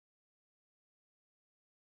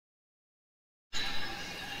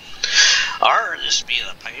this be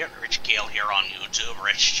the Pirate Rich Gale here on YouTube,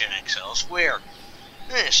 Rich Gen XL Square.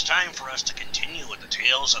 It's time for us to continue with the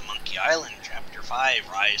Tales of Monkey Island, Chapter 5,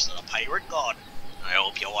 Rise of the Pirate God. I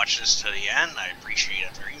hope you watch this to the end. I appreciate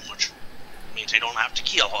it very much. It means I don't have to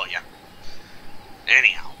kill all you.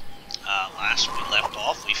 Anyhow, last we left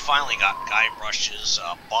off, we finally got Guybrush's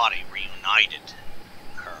body reunited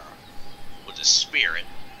with his spirit.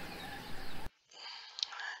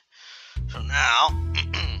 So now,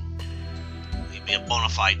 he'd be a bona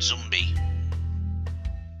fide zombie.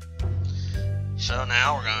 So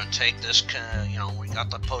now we're gonna take this, we got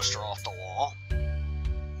the poster off the wall.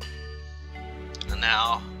 And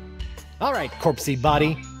now... Alright, corpsey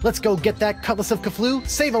body. Let's go get that Cutlass of Cthulhu,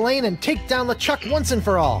 save Elaine, and take down LeChuck once and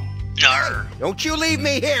for all. Arr. Don't you leave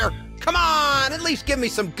me here! Come on, at least give me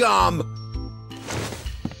some gum!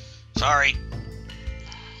 Sorry.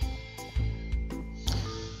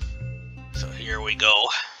 So here we go.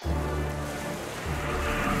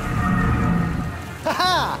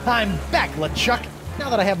 Haha! I'm back, LeChuck! Now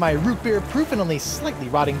that I have my root beer proof and only slightly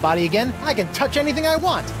rotting body again, I can touch anything I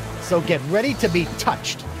want! So get ready to be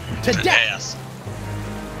touched. To death! Yes.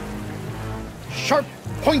 Sharp,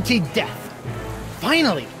 pointy death!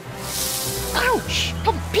 Finally! Ouch!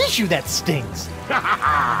 How pishu that stings!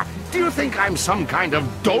 Do you think I'm some kind of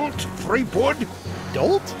dolt, Threepwood?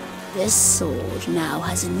 Dolt? This sword now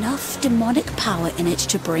has enough demonic power in it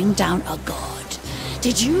to bring down a god.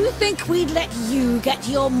 Did you think we'd let you get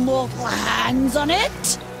your mortal hands on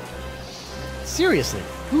it? Seriously,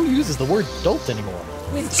 who uses the word dolt anymore?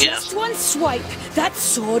 With just one swipe, that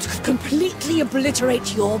sword could completely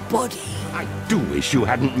obliterate your body. I do wish you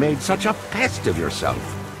hadn't made such a pest of yourself.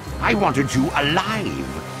 I wanted you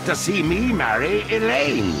alive to see me marry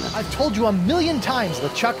Elaine. I've told you a million times,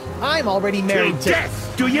 LeChuck, I'm already married Till to...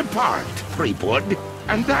 death do you part, Threepwood.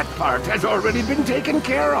 And that part has already been taken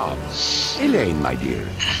care of. Elaine, my dear,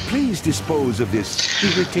 please dispose of this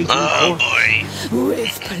irritating corpse. Boy.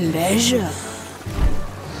 With pleasure.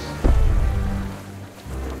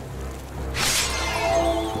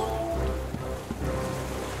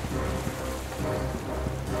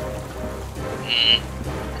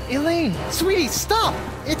 Elaine, sweetie, stop!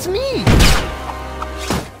 It's me!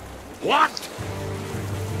 What?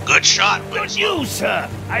 Good shot, Good Winslow. news, sir!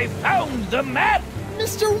 I found the map!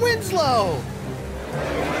 Mr. Winslow!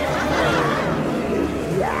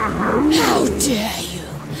 How dare you!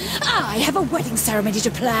 I have a wedding ceremony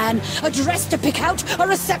to plan, a dress to pick out, a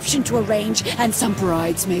reception to arrange, and some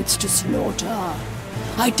bridesmaids to slaughter.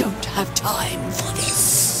 I don't have time for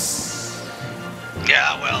this.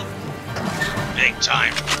 Yeah, well, big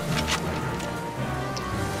time.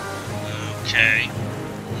 Okay.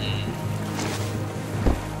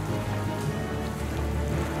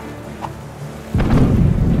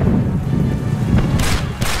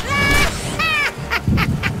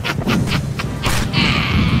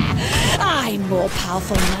 I'm more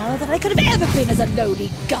powerful now than I could have ever been as a lowly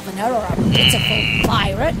governor or a pitiful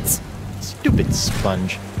pirate. Stupid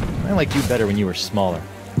sponge. I liked you better when you were smaller.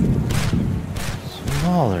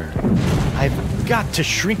 Smaller. I've got to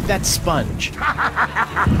shrink that sponge.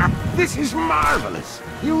 This is marvelous.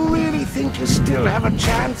 You really think you still have a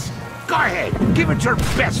chance? Go ahead, give it your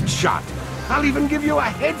best shot. I'll even give you a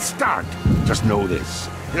head start. Just know this.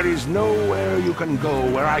 There is nowhere you can go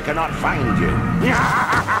where I cannot find you.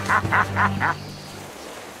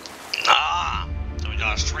 So we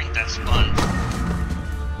gotta shrink that sponge.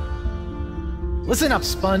 Listen up,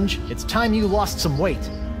 Sponge. It's time you lost some weight.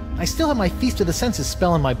 I still have my Feast of the Senses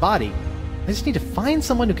spell in my body. I just need to find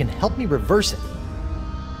someone who can help me reverse it.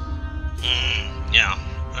 Yeah.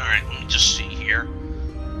 Alright, let me just see here.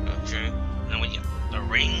 Okay. Then we get the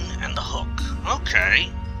ring and the hook. Okay.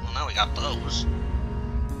 Well, now we got those.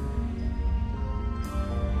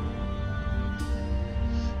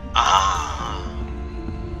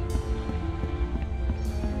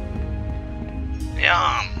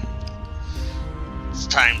 Yeah. It's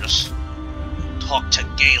time to talk to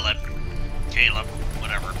Caleb. Caleb,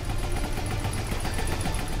 whatever.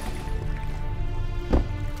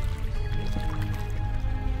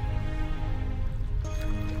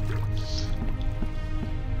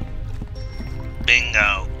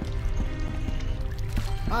 Bingo.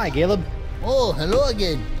 Hi, Caleb. Oh, hello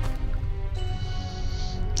again.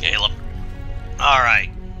 Caleb. Alright.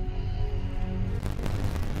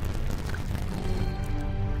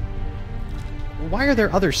 Why are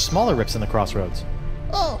there other smaller rips in the crossroads?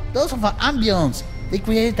 Oh, those are for ambience. They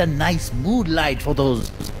create a nice mood light for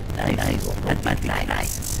those.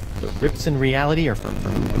 Nice. The rips in reality are for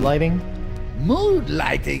mood lighting? Mood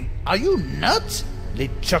lighting? Are you nuts?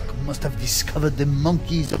 LeChuck must have discovered the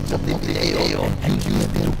monkeys of the video and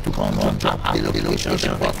used them to contact the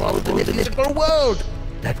location of the physical world.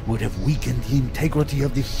 That would have weakened the integrity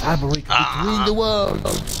of the fabric between the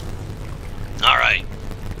worlds. Alright.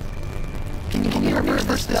 Can you reverse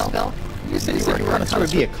this spell? You said you were sort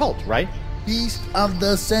of be a cult, right? Peace of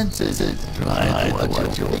the senses. Try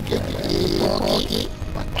what you're thinking.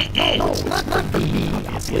 No, not for me.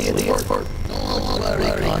 Obviously, it's for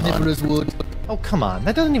carnivorous wood. Oh, come on.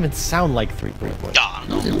 That doesn't even sound like three wood.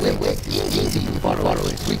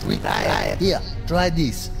 Here, try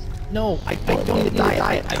this. No, I don't need a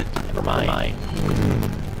diet. Never mind.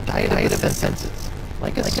 Diet of the senses.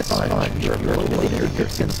 Like a sponge, you're eliminating your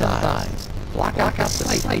sense size. Block out the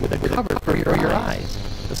sight with a cover for your eyes.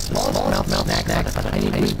 The small mouth snacks a tiny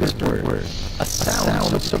whispered word. A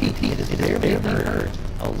sound so deep it is barely heard.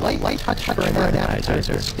 A light touch for an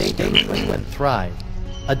appetizer. Stay daily when thrive.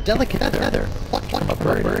 A delicate feather plucked from a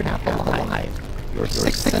bird half alive. Your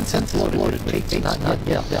sixth sense loaded with faith not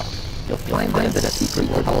yet. You'll find that a secret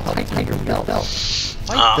will help tighten your belt.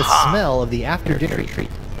 Fight the smell of the after-dinner treat.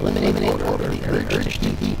 Eliminate the urge to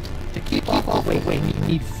eat. To keep off the weight, you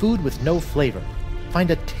need food with no flavor. Find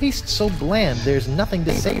a taste so bland there's nothing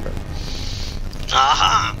to savor.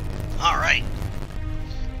 Aha! Alright.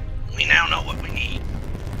 We now know what we need.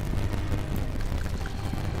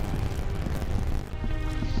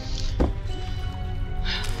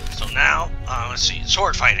 So now, let's see,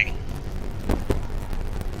 sword fighting.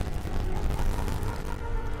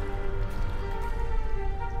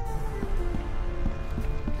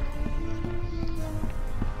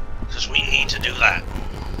 Because we need to do that.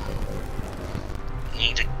 We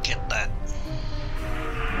need to get that.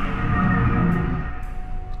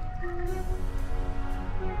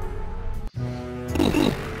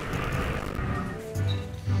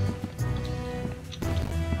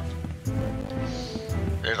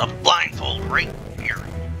 There's a blindfold right here.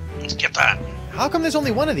 Let's get that. How come there's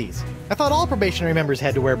only one of these? I thought all probationary members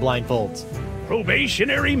had to wear blindfolds.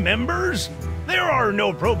 Probationary members? There are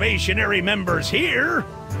no probationary members here.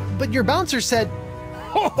 But your bouncer said...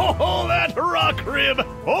 Oh, that rock rib!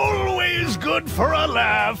 Always good for a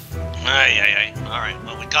laugh. Aye. Alright,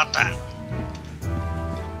 well, we got that.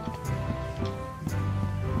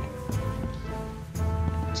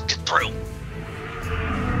 Let's get through.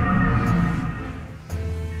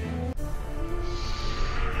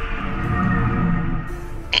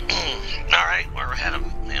 Alright, we're ahead of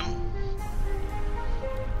him.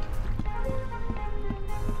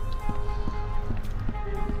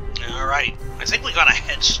 Alright, I think we got a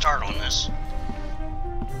head start on this.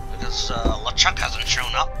 Because LeChuck hasn't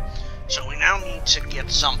shown up. So we now need to get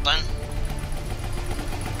something.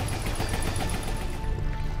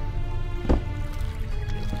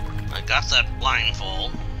 I got that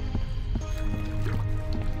blindfold.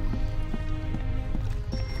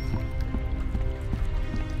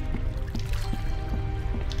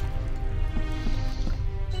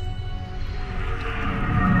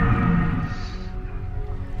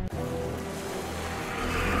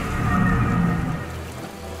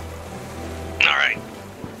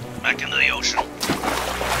 Back into the ocean.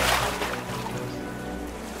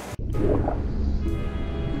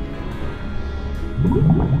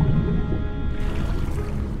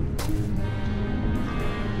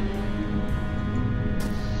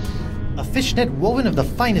 A fishnet woven of the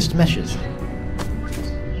finest meshes.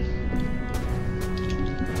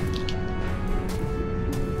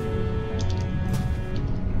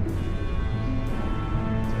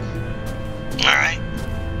 Alright.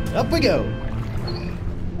 Up we go.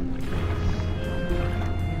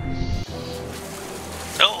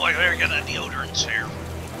 Oh, I better get that deodorant here.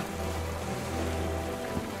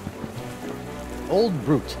 Old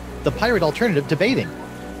Brute, the pirate alternative to bathing.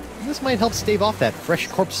 This might help stave off that fresh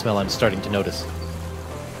corpse smell I'm starting to notice.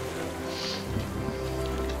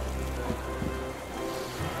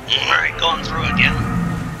 Alright, going through again.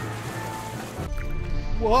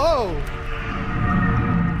 Whoa!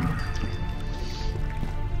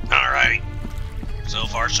 Alright. So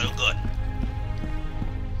far, so good.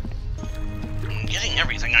 I'm getting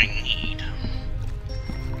everything I need.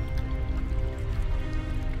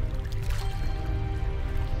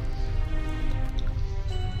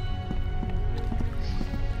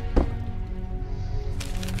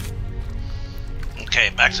 Okay,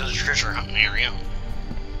 back to the treasure hunting area.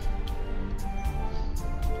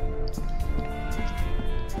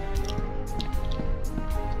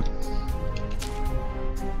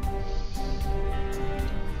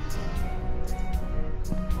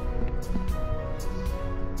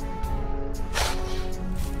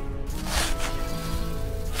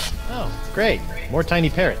 Oh, great. More tiny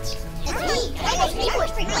parrots. It's me,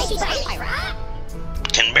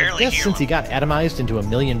 Can barely I guess hear since he him. got atomized into a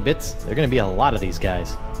million bits, there are gonna be a lot of these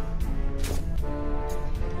guys.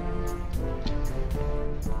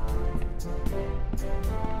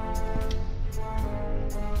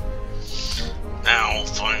 Now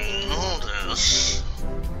final this.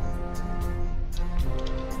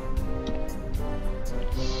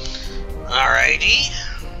 Alrighty.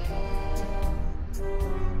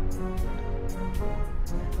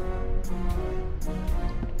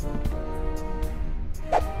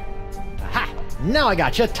 Aha! Now I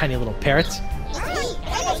gotcha, tiny little parrots.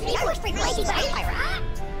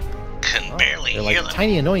 Can barely They're hear like them.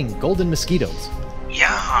 tiny annoying golden mosquitoes.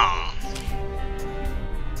 Yeah.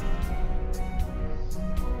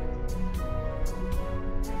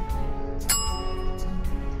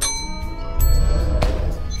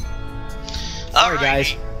 Sorry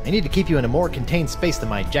guys, I need to keep you in a more contained space than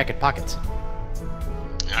my jacket pockets.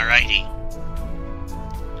 Alrighty.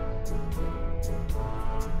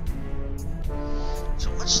 So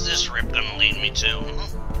what's this rip gonna lead me to? Huh?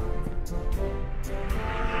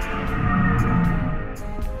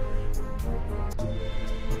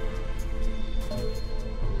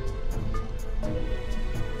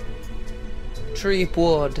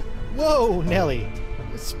 Treepwood. Whoa, Nelly!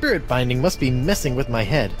 Spirit binding must be messing with my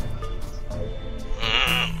head.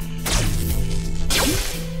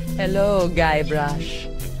 Hello, Guybrush.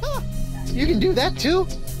 You can do that too?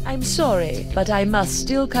 I'm sorry, but I must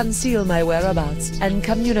still conceal my whereabouts and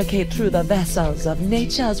communicate through the vessels of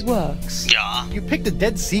nature's works. Yeah. You picked a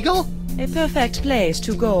dead seagull? A perfect place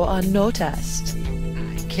to go unnoticed.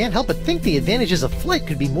 I can't help but think the advantages of flight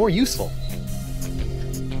could be more useful.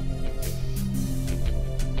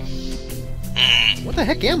 What the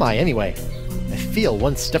heck am I, anyway? I feel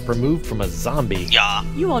one step removed from a zombie. Yeah.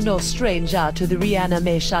 You are no stranger to the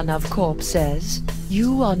reanimation of corpses.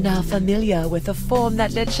 You are now familiar with the form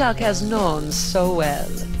that LeChuck has known so well.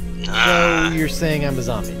 So you're saying I'm a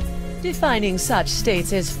zombie? Defining such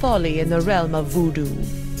states is folly in the realm of voodoo.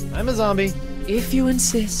 I'm a zombie. If you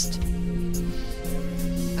insist.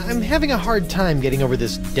 I'm having a hard time getting over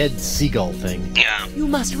this dead seagull thing. Yeah. You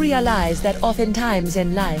must realize that oftentimes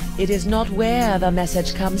in life, it is not where the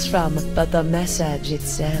message comes from, but the message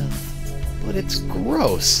itself. But it's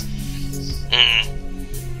gross.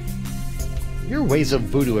 Your ways of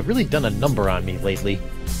voodoo have really done a number on me lately.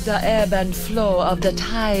 The ebb and flow of the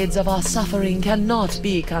tides of our suffering cannot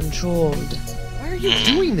be controlled. Why are you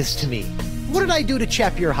doing this to me? What did I do to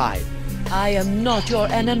chap your hide? I am not your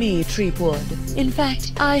enemy, Treepwood. In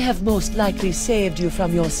fact, I have most likely saved you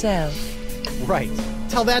from yourself. Right.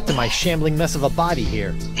 Tell that to my shambling mess of a body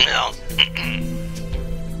here. No.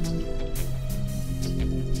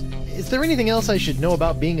 Is there anything else I should know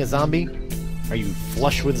about being a zombie? Are you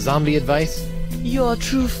flush with zombie advice? Your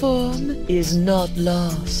true form is not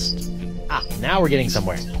lost. Ah, now we're getting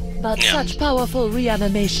somewhere. But Yeah. such powerful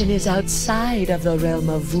reanimation is outside of the realm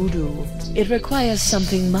of voodoo. It requires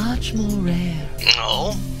something much more rare.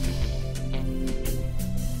 No.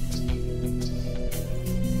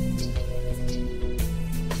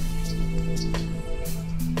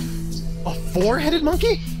 A four-headed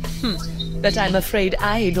monkey? But I'm afraid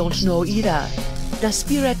I don't know either. The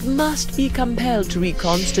spirit must be compelled to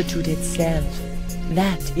reconstitute itself.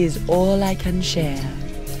 That is all I can share.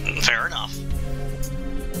 Fair enough.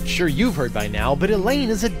 I'm sure you've heard by now, but Elaine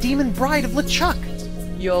is a demon bride of LeChuck.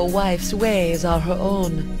 Your wife's ways are her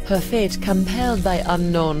own, her fate compelled by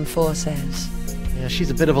unknown forces. Yeah,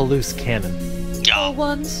 she's a bit of a loose cannon. For Yeah.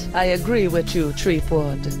 once, I agree with you,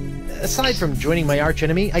 Treepwood. Aside from joining my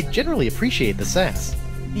archenemy, I generally appreciate the sass.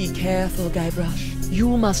 Be careful, Guybrush.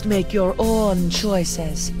 You must make your own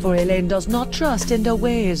choices, for Elaine does not trust in the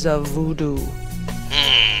ways of voodoo.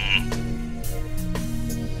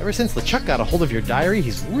 Ever since LeChuck got a hold of your diary,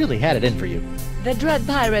 he's really had it in for you. The dread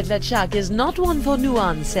pirate LeChuck is not one for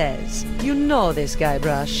nuances. You know this,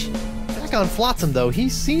 Guybrush. Back on Flotsam, though, he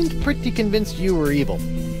seemed pretty convinced you were evil.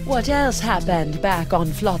 What else happened back on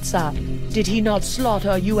Flotsam? Did he not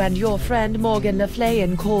slaughter you and your friend Morgan Le Fay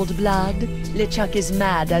in cold blood? LeChuck is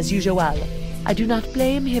mad as usual. I do not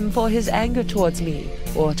blame him for his anger towards me,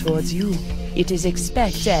 or towards you. It is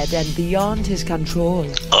expected and beyond his control.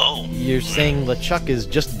 Oh. You're saying LeChuck is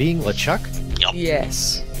just being LeChuck? Yep.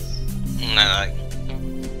 Yes.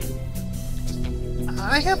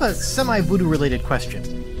 I have a semi-voodoo related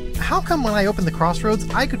question. How come when I opened the crossroads,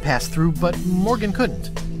 I could pass through, but Morgan couldn't?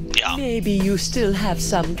 Yeah. Maybe you still have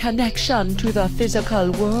some connection to the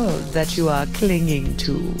physical world that you are clinging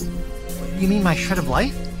to. You mean my shred of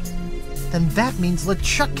life? Then that means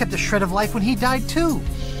LeChuck kept a shred of life when he died too.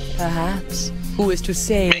 Perhaps. Who is to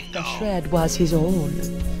say if the Bingo. shred was his own?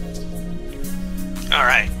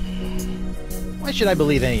 Alright. Why should I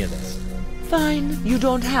believe any of this? Fine, you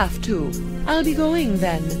don't have to. I'll be going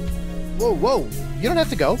then. Whoa, whoa, you don't have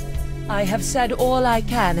to go. I have said all I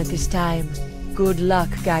can at this time. Good luck,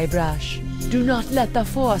 Guybrush. Do not let the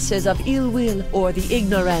forces of ill will or the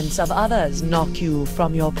ignorance of others knock you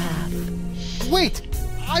from your path. Wait,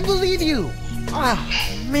 I believe you. Ah,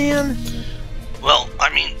 man. Well,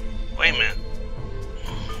 I mean, wait a minute.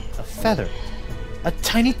 A feather. A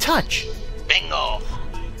tiny touch. Bingo.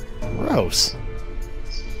 Gross.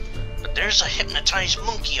 But there's a hypnotized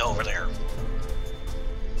monkey over there.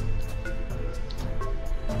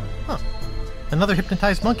 Huh. Another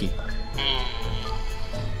hypnotized monkey.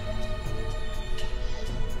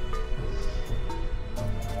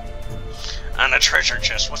 And a treasure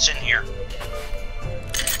chest. What's in here?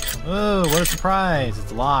 Oh, what a surprise.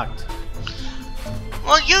 It's locked.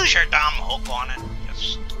 Well, use your damn hook on it.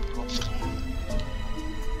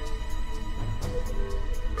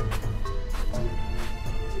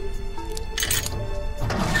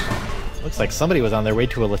 Looks like somebody was on their way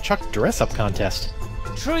to a LeChuck dress-up contest.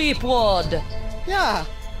 Tripward! Yeah,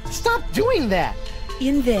 stop doing that!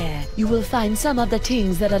 In there, you will find some of the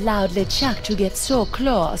things that allowed LeChuck to get so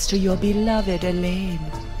close to your beloved Elaine.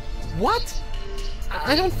 What?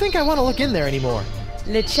 I don't think I want to look in there anymore.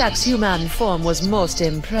 LeChuck's human form was most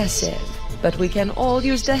impressive, but we can all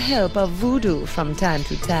use the help of voodoo from time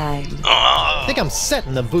to time. I think I'm set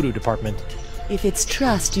in the voodoo department. If it's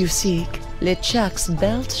trust you seek, LeChuck's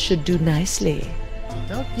belt should do nicely.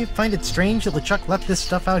 Don't you find it strange that LeChuck left this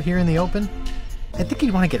stuff out here in the open? I think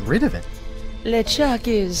he'd want to get rid of it. LeChuck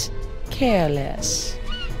is careless.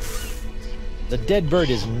 The dead bird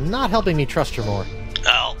is not helping me trust her more.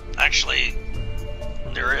 Well, actually,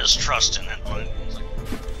 there is trust in it.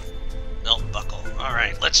 Belt buckle.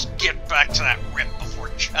 Alright, let's get back to that rip before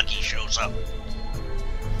Chucky shows up.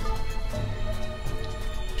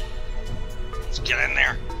 Let's get in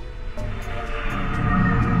there.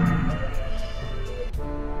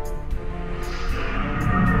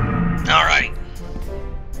 Alright.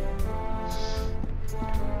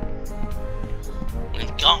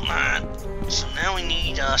 We've got that. So now we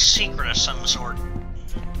need a secret of some sort.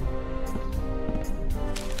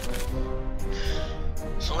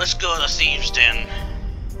 So let's go to the thieves' den.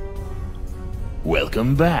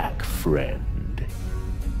 Welcome back, friend.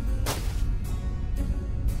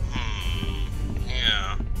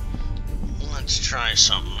 Yeah. Let's try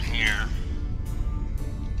something here.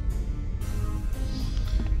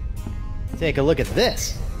 Take a look at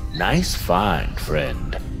this. Nice find,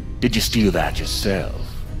 friend. Did you steal that yourself?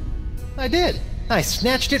 I did. I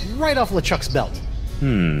snatched it right off LeChuck's belt.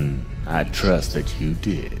 I trust that you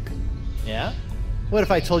did. Yeah? What if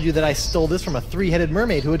I told you that I stole this from a three-headed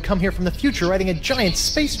mermaid who had come here from the future riding a giant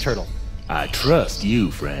space turtle? I trust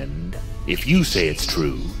you, friend. If you say it's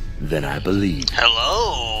true, then I believe.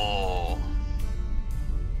 Hello.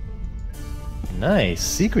 Nice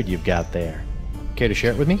secret you've got there. Care to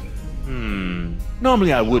share it with me?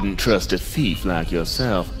 Normally I wouldn't trust a thief like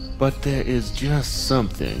yourself, but there is just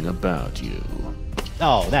something about you.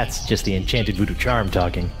 Oh, that's just the enchanted voodoo charm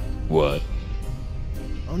talking. What?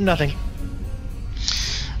 Oh, nothing.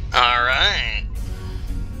 Alright.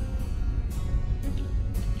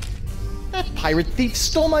 That pirate thief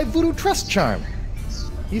stole my voodoo trust charm.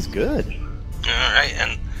 He's good. Alright,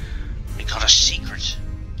 and we got a secret.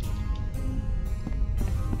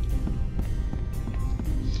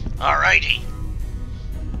 Alrighty.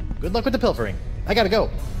 Good luck with the pilfering. I gotta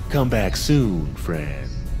go. Come back soon, friend.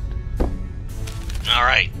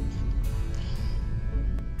 Alright.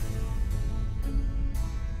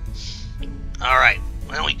 Alright.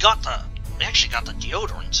 Well, we actually got the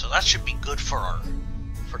deodorant, so that should be good for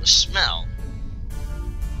the smell.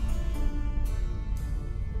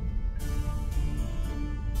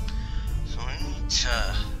 So I need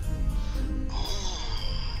to...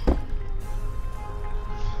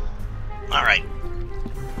 Alright.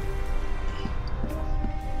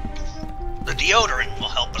 The deodorant will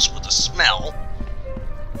help us with the smell.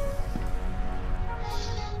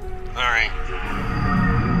 Alright.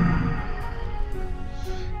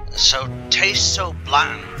 So, tastes so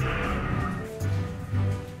bland.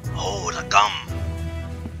 Oh, the gum.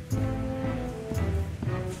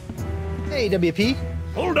 Hey, WP.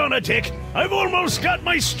 Hold on a tick. I've almost got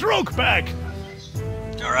my stroke back.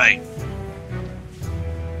 Alright.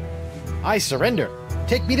 I surrender.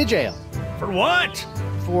 Take me to jail. For what?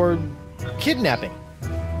 For kidnapping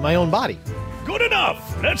my own body. Good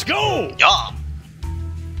enough. Let's go. Yeah.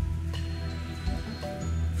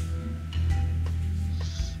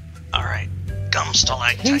 Alright. Gum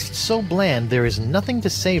stalactite. Taste so bland there is nothing to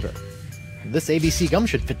savor. This ABC gum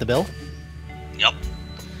should fit the bill. Yup.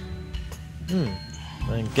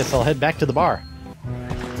 I guess I'll head back to the bar.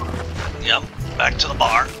 Yep, back to the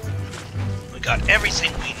bar. We got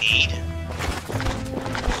everything we need.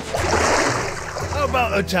 How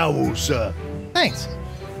about a towel, sir? Thanks.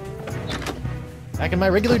 Back in my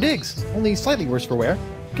regular digs, only slightly worse for wear,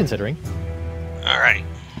 considering. Alright.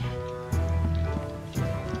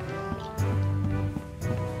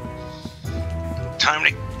 Time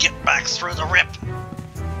to get back through the rip.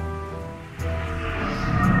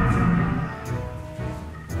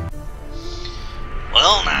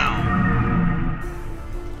 Well now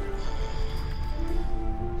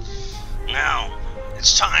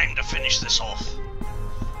it's time to finish this off.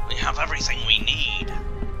 We have everything we need.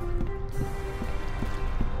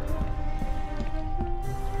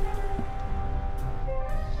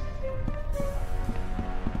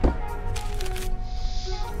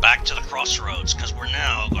 Back to the crossroads, because we're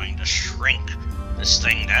now going to shrink this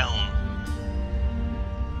thing down.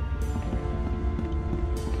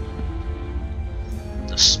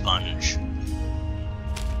 The sponge.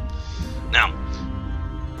 Now,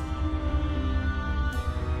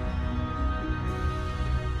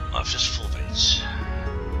 I've just full base.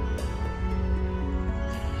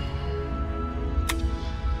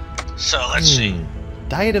 So let's see.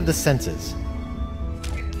 Diet of the senses.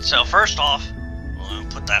 So first off, we'll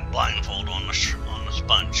put that blindfold on the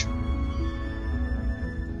sponge.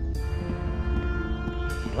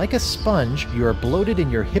 Like a sponge, you are bloated in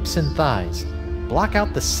your hips and thighs. Block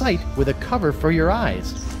out the sight with a cover for your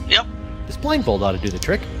eyes. Yep. This blindfold ought to do the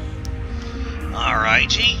trick.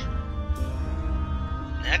 Alrighty.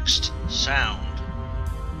 Next, sound.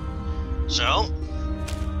 So,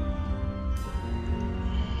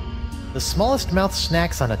 The smallest mouth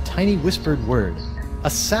snacks on a tiny whispered word. A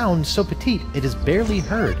sound so petite it is barely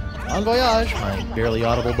heard. Bon voyage, my barely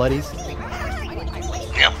audible buddies.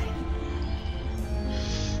 yep.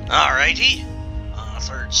 Alrighty.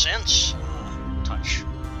 Third sense, touch.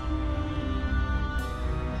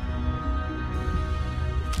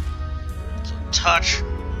 So touch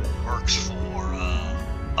works for,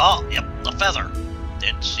 oh, yep, the feather.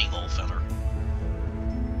 Dead seagull feather.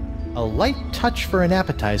 A light touch for an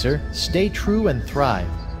appetizer, stay true and thrive.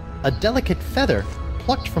 A delicate feather,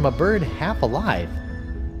 plucked from a bird half alive.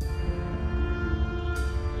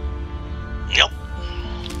 Yep.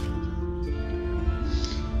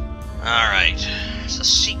 Alright, it's a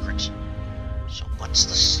secret. So what's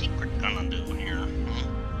the secret gonna do here?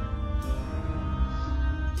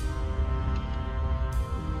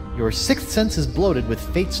 Your sixth sense is bloated with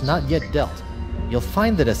fates not yet dealt. You'll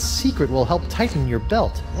find that a secret will help tighten your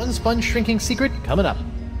belt. One sponge shrinking secret coming up.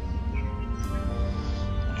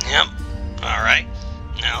 Yep. Alright.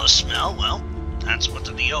 Now the smell, well, that's what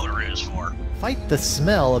the deodorant is for. Fight the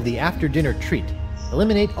smell of the after-dinner treat.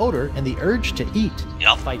 Eliminate odor and the urge to eat.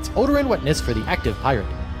 Yep. Fights odor and wetness for the active pirate.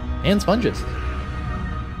 And sponges.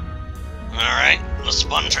 Alright, the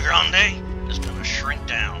Sponga Grande is gonna shrink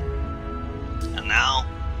down. And now,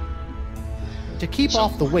 To keep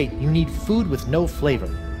off the weight, you need food with no flavor.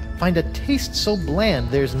 Find a taste so bland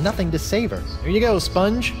there's nothing to savor. There you go,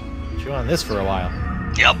 sponge. Chew on this for a while.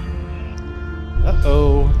 yep.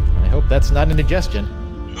 Uh-oh. I hope that's not indigestion.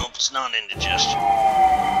 Nope, it's not indigestion.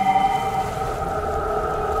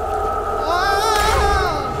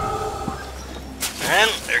 And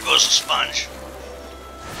there goes the sponge.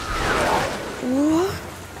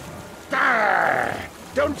 Arr!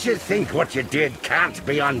 Don't you think what you did can't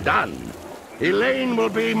be undone? Elaine will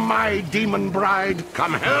be my demon bride,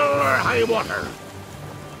 come hell or high water.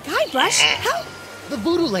 Guybrush, how? The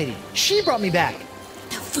voodoo lady. She brought me back.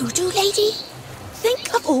 The voodoo lady?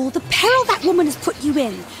 Think of all the peril that woman has put you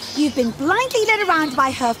in. You've been blindly led around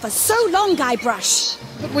by her for so long, Guybrush.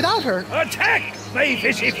 But without her... Attack, my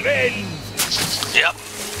fishy friends! Yep.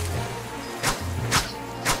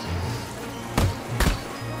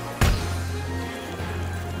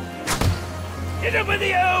 Hit him with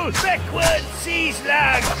the old backward sea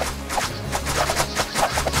slug!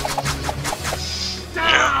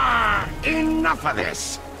 Ah, enough of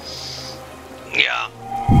this. Yeah.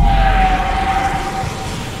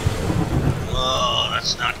 Oh,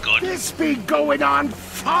 that's not good. This be going on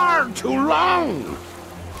far too long.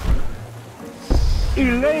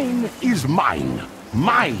 Elaine is mine,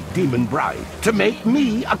 my demon bride, to make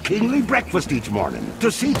me a kingly breakfast each morning, to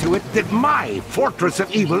see to it that my fortress of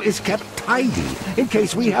evil is kept tidy in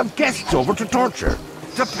case we have guests over to torture,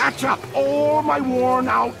 to patch up all my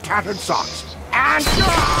worn-out, tattered socks, and...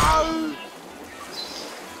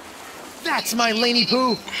 That's my Laney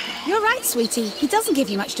Poo! You're right, sweetie. He doesn't give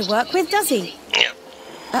you much to work with, does he? Yep.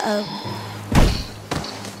 Uh-oh.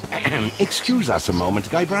 Excuse us a moment,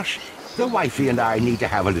 Guybrush. The wifey and I need to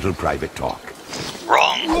have a little private talk.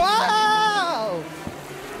 Wrong. Whoa!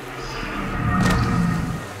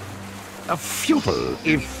 A futile,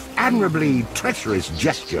 if admirably treacherous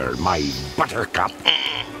gesture, my buttercup.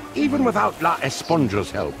 Even without La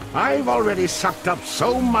Esponja's help, I've already sucked up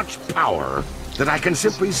so much power that I can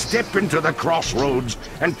simply step into the crossroads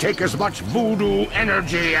and take as much voodoo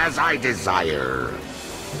energy as I desire.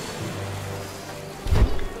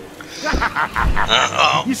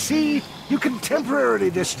 You see, you can temporarily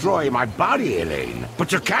destroy my body, Elaine,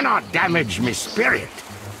 but you cannot damage my spirit.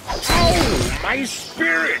 Oh, my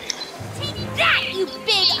spirit! Take that, you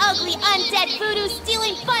big, ugly, undead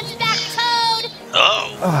voodoo-stealing punchback toad!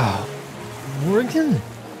 Oh. Morgan?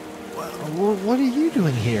 What are you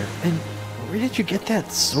doing here? And where did you get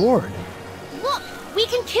that sword? Look, we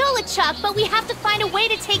can kill LeChuck, but we have to find a way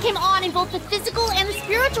to take him on in both the physical and the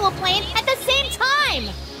spiritual plane at the same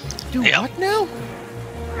time! Do what now?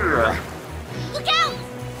 Look out!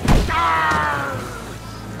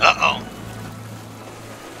 Uh-oh.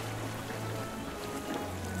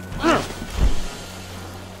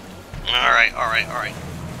 All right.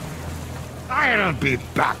 I'll be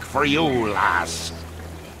back for you, lass.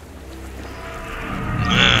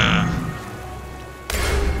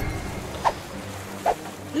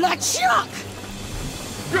 LeChuck!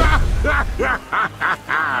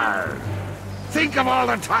 Think of all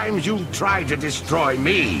the times you tried to destroy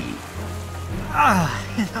me.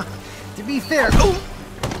 To be fair...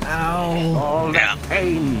 Ow. All that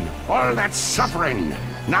pain, all that suffering.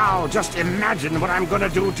 Now just imagine what I'm gonna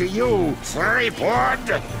do to you,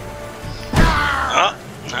 Tripod. All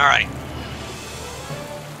right.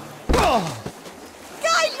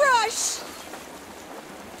 Guybrush!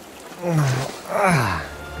 All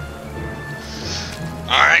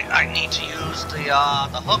right. I need to use the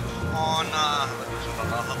hook on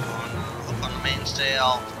hook on the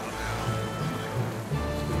mainsail.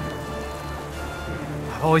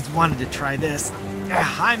 I've always wanted to try this.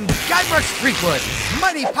 I'm Guybrush Threepwood,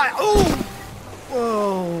 mighty pie. Ooh!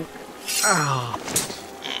 Whoa! Oh.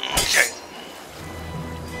 Okay.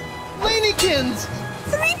 Lanykins!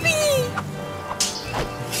 3P!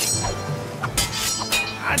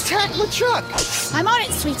 Attack LeChuck! I'm on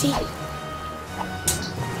it, sweetie.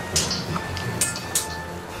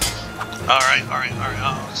 All right.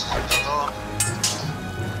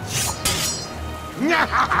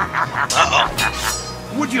 Uh-oh.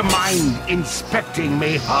 Would you mind inspecting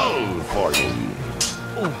me hull for me?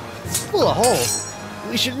 Oh, it's full of holes.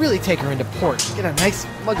 We should really take her into port. Get a nice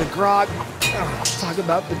mug of grog. Talk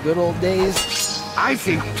about the good old days. I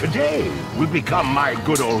think today will become my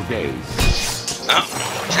good old days. Oh,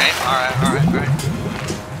 okay. All right.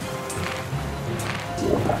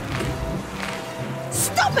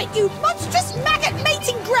 Stop it, you monstrous maggot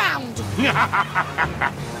mating ground!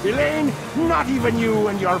 Elaine, not even you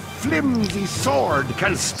and your flimsy sword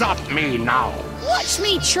can stop me now. Watch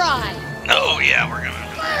me try! Oh yeah, we're gonna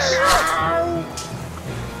do this.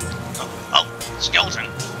 Oh, skeleton.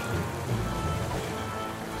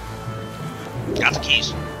 Got the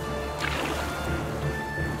keys.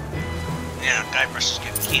 Yeah, Guybrush is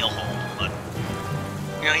getting keelhauled, but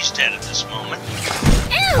you know he's dead at this moment.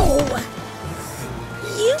 Ow!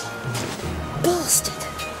 You bastard!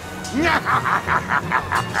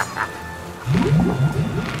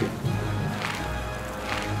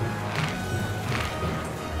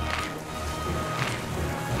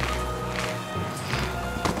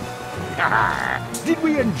 Did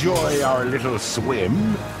we enjoy our little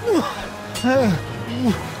swim?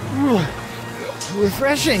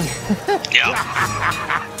 Refreshing. Yeah.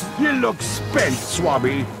 You look spent,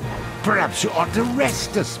 Swabby. Perhaps you ought to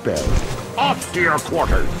rest a spell. Off to your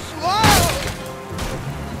quarters.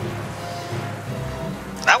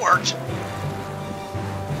 That worked.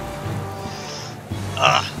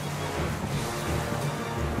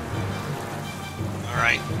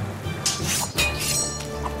 Alright.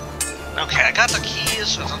 Okay, I got the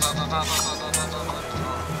keys.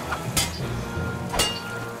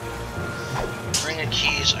 Bring the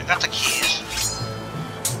keys. I got the keys.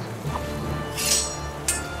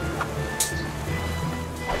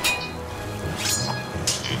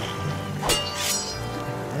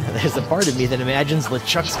 There's a part of me that imagines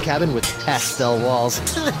LeChuck's cabin with pastel walls.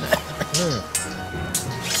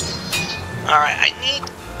 Alright, I need...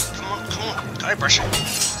 Come on. Guybrush. I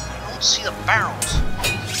don't see the barrels.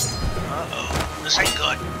 Uh-oh. This ain't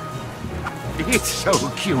good. It's so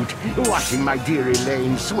cute, watching my dear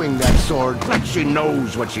Elaine swing that sword like she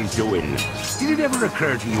knows what she's doing. Did it ever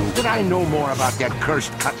occur to you that I know more about that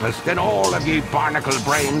cursed cutlass than all of ye barnacle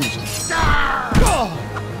brains? Arrgh!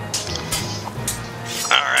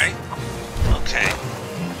 Alright. Okay.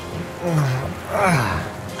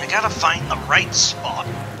 I gotta find the right spot.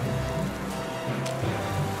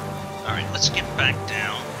 Alright, let's get back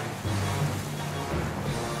down.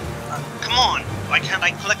 Come on! Why can't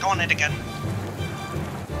I click on it again?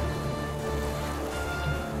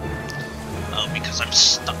 Oh, because I'm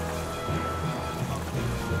stuck.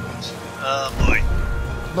 Oh boy.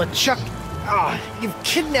 LeChuck, you've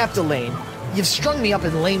kidnapped Elaine. You've strung me up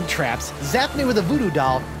in lame traps, zapped me with a voodoo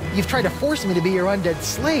doll. You've tried to force me to be your undead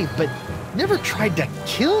slave, but never tried to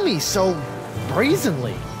kill me so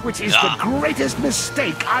brazenly. Which is the greatest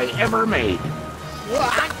mistake I ever made.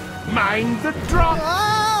 What? Mind the drop.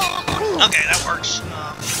 Okay, that works.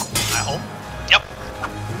 I hope. Yep.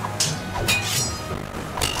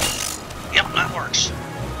 Yep, that works.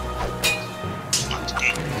 Not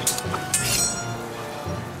today.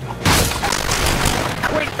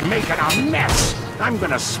 Quit making a mess! I'm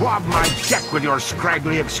gonna swab my deck with your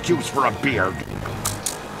scraggly excuse for a beard.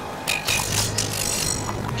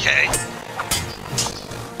 Okay.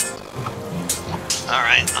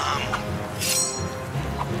 Alright,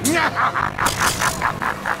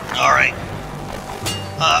 Alright.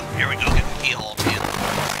 Here we go, get the keyhole again.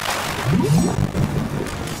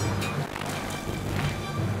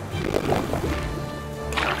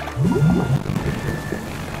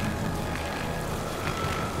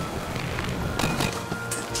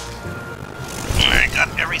 Alright, got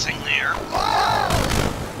everything there.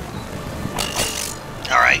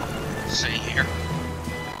 Alright, let's see here.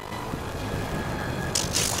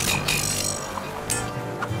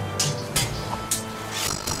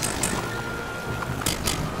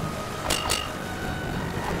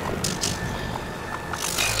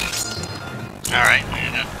 Alright,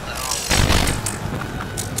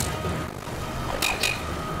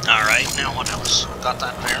 alright, now what else? Got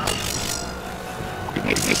that there.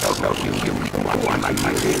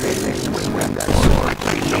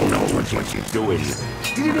 No, what you're doing.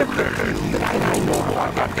 Did you ever learn that I know more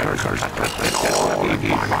about characters than all of you?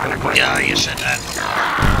 Yeah, you said that.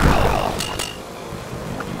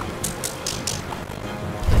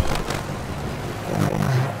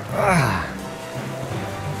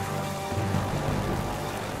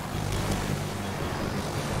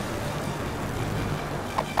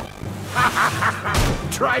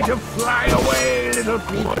 Try to fly away, little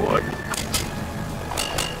Petewood.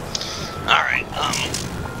 Alright,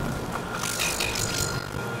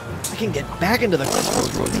 I can get back into the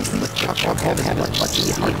LeChuck won't have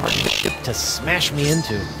as much hard ship to smash me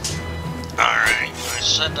into. alright, I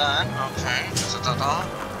said that. Okay.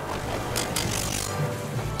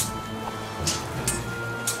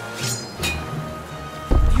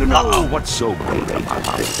 You know what's so great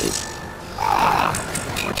about this?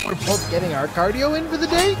 We're both getting our cardio in for the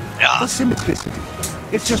day? Yeah. The simplicity.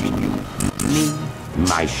 It's just you, me,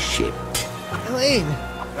 my ship. Elaine!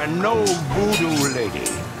 And no voodoo lady.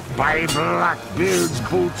 By Blackbeard's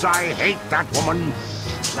boots, I hate that woman.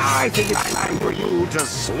 I think it's time for you to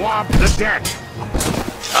swab the deck.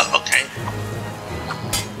 Oh, okay.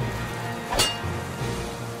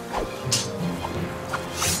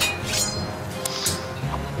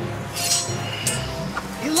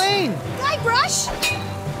 Elaine! Guybrush!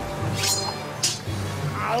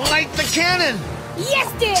 Light the cannon!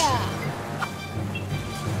 Yes, dear!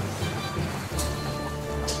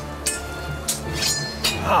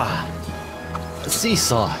 A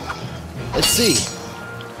seesaw. Let's see.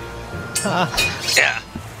 Yeah.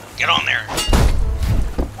 Get on there.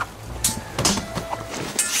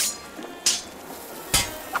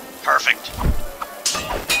 Perfect.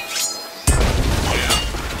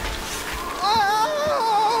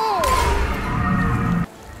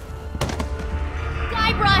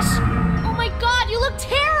 Guybrush! Oh my god, you look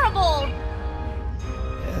terrible!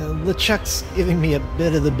 LeChuck's giving me a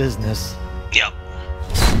bit of the business. Yep.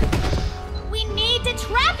 We need to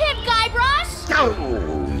trap him, Guybrush!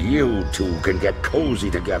 Oh, you two can get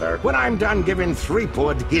cozy together when I'm done giving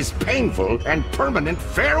Threepwood his painful and permanent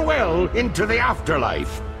farewell into the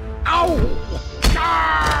afterlife. Ow!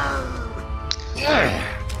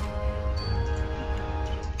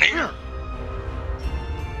 Here.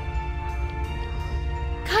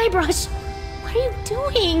 Guybrush, what are you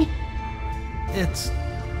doing? It's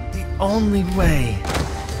the only way.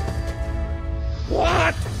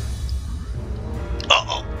 What?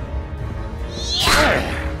 Uh-oh.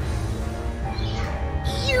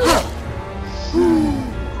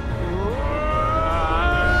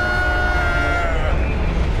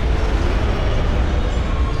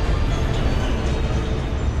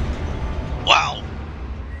 Wow.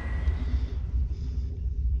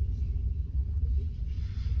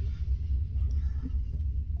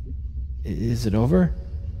 Is it over?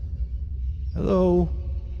 Hello?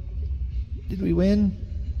 Did we win?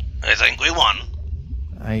 I think we won.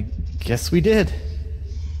 I guess we did.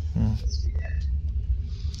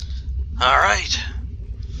 Alright.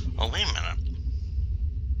 Well, wait a minute.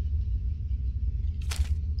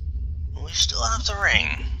 We still have the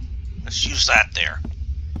ring. Let's use that there.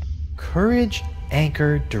 Courage,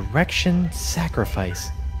 anchor, direction,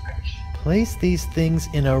 sacrifice. Place these things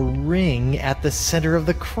in a ring at the center of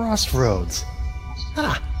the crossroads.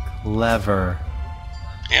 Ah, clever.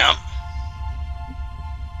 Yep.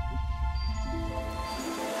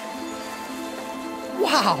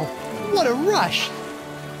 Wow, what a rush!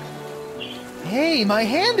 Hey, my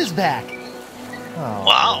hand is back! Oh.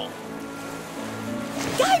 Wow.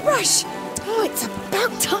 Guybrush! Oh, it's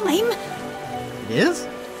about time! It is?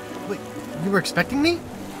 Wait, you were expecting me?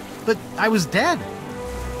 But I was dead.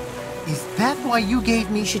 Is that why you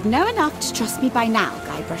gave me... You should know enough to trust me by now,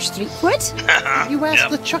 Guybrush Threepwood. You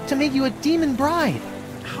asked LeChuck to make you a demon bride.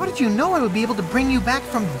 How did you know I would be able to bring you back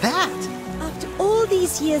from that? After all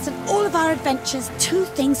these years and all of our adventures, two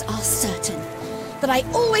things are certain. That I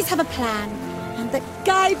always have a plan, and that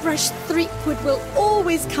Guybrush Threepwood will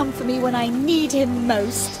always come for me when I need him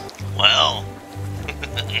most. Well.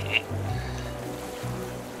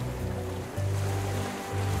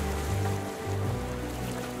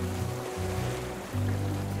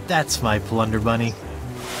 That's my plunder bunny.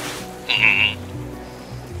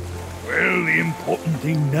 Well, the important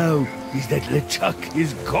thing now is that LeChuck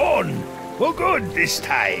is gone. For good this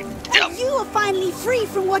time. And you are finally free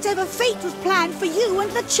from whatever fate was planned for you and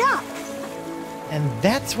LeChuck. And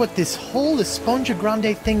that's what this whole Sponga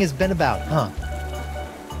Grande thing has been about, huh?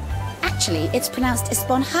 Actually, it's pronounced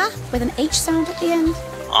Esponja with an H sound at the end.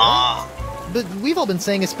 Ah. But we've all been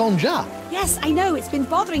saying Esponja. Yes, I know. It's been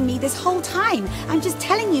bothering me this whole time. I'm just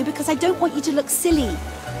telling you because I don't want you to look silly.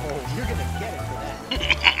 Oh, you're gonna get it for that.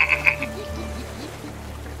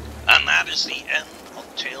 And that is the end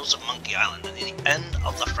of Tales of Monkey Island and the end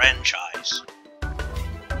of the franchise.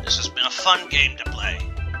 This has been a fun game to play.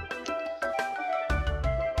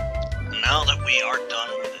 Now that we are done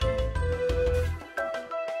with it,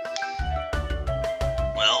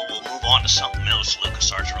 well, we'll move on to something else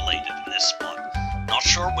LucasArts related in this spot. Not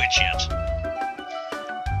sure which yet.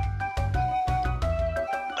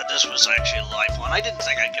 But this was actually a lot of fun. I didn't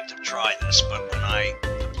think I'd get to try this, but when I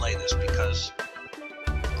play this, because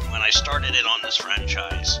when I started it on this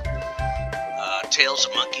franchise, Tales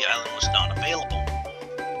of Monkey Island was not available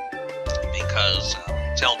because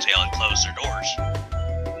Telltale had closed their doors.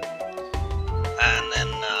 And then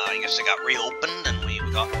I guess they got reopened and we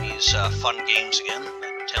got these fun games again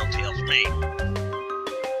that Telltale's made.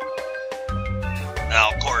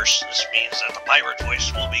 Now, of course, this means that the pirate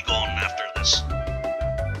voice will be gone after this,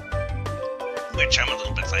 which I'm a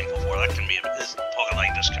little bit thankful for. That can be talking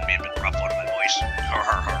like this can be a bit rough on my voice.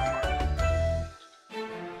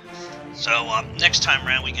 So next time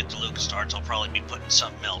around we get to LucasArts, I'll probably be putting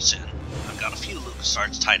something else in. I've got a few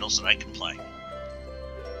LucasArts titles that I can play.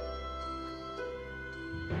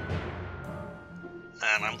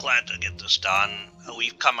 And I'm glad to get this done.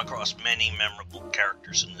 We've come across many memorable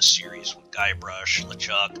characters in this series with Guybrush,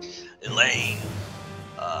 LeChuck, Elaine,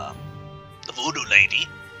 the Voodoo Lady,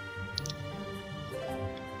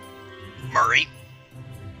 Murray,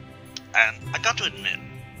 and I got to admit,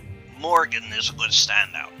 Morgan is a good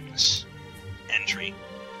standout in this entry.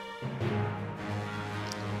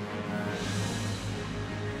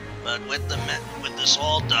 But with this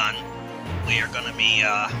all done, we are going to be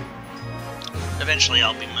eventually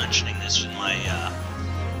I'll be mentioning this in my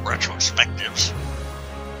retrospectives.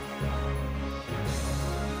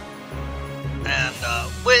 And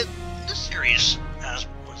with this series has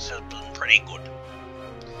been pretty good.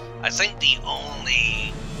 I think the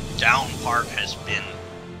only down part has been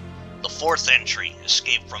the fourth entry,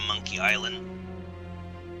 Escape from Monkey Island.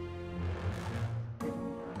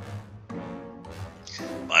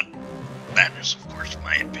 But that is, of course,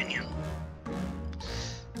 my opinion.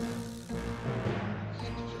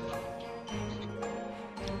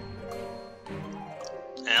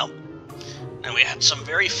 Well, now we had some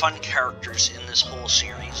very fun characters in this whole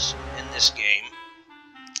series, in this game,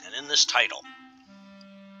 and in this title.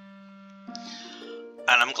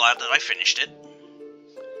 And I'm glad that I finished it.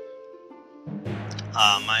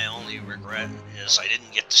 My only regret is I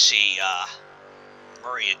didn't get to see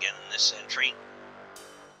Murray again in this entry.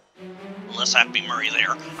 Unless Happy Murray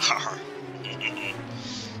there.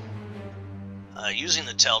 Using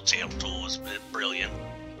the Telltale tool was a bit brilliant.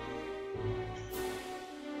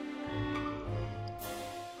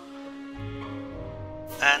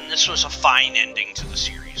 And this was a fine ending to the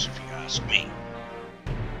series, if you ask me.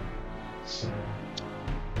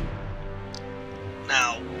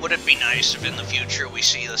 Now, Would it be nice if in the future we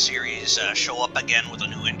see the series show up again with a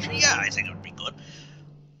new entry? Yeah, I think it would be good.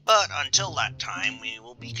 But until that time, we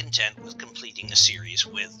will be content with completing the series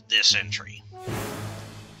with this entry.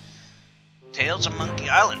 Tales of Monkey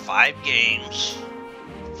Island, 5 games,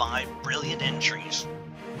 5 brilliant entries.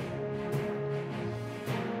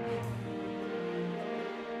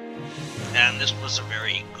 And this was a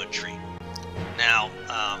very good treat. Now,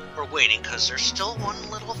 we're waiting because there's still one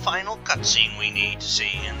little final cutscene we need to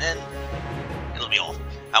see, and then it'll be all.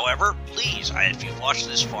 However, please, if you've watched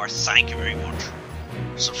this far, thank you very much.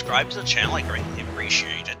 Subscribe to the channel, I greatly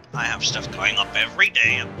appreciate it. I have stuff going up every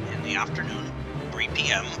day in the afternoon, 3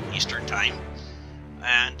 p.m. Eastern Time.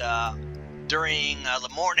 And during the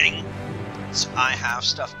morning, I have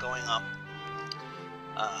stuff going up.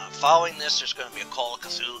 Following this, there's going to be a Call of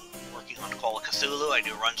Cthulhu, working on Call of Cthulhu. I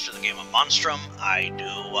do runs through the game of Monstrum. I'm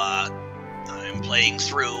playing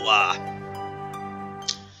through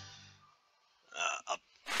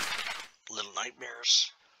Little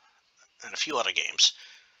Nightmares and a few other games.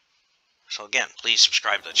 So again, please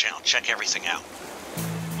subscribe to the channel. Check everything out.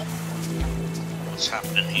 What's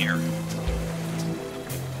happening here?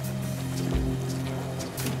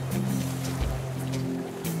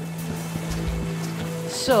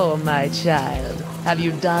 So, my child, have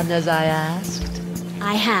you done as I asked?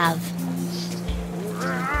 I have.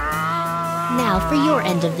 Now for your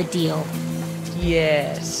end of the deal.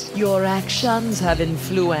 Yes, your actions have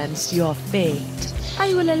influenced your fate.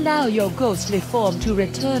 I will allow your ghostly form to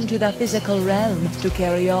return to the physical realm to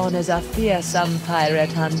carry on as a fearsome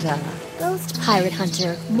pirate hunter. Ghost pirate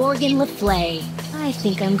hunter Morgan Le Flay. I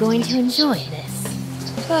think I'm going to enjoy this.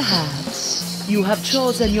 Perhaps. You have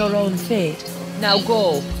chosen your own fate. Now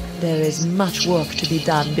go. There is much work to be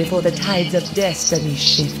done before the tides of destiny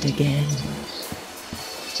shift again.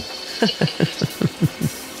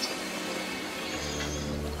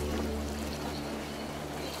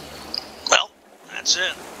 Well, that's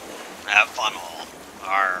it. Have fun all.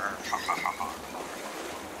 Arr, ha, ha, ha, ha.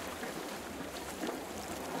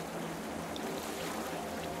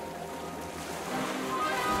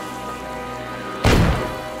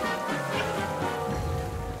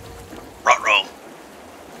 Ruh-roh.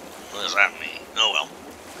 What does that mean? Oh well.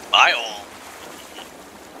 Bye all.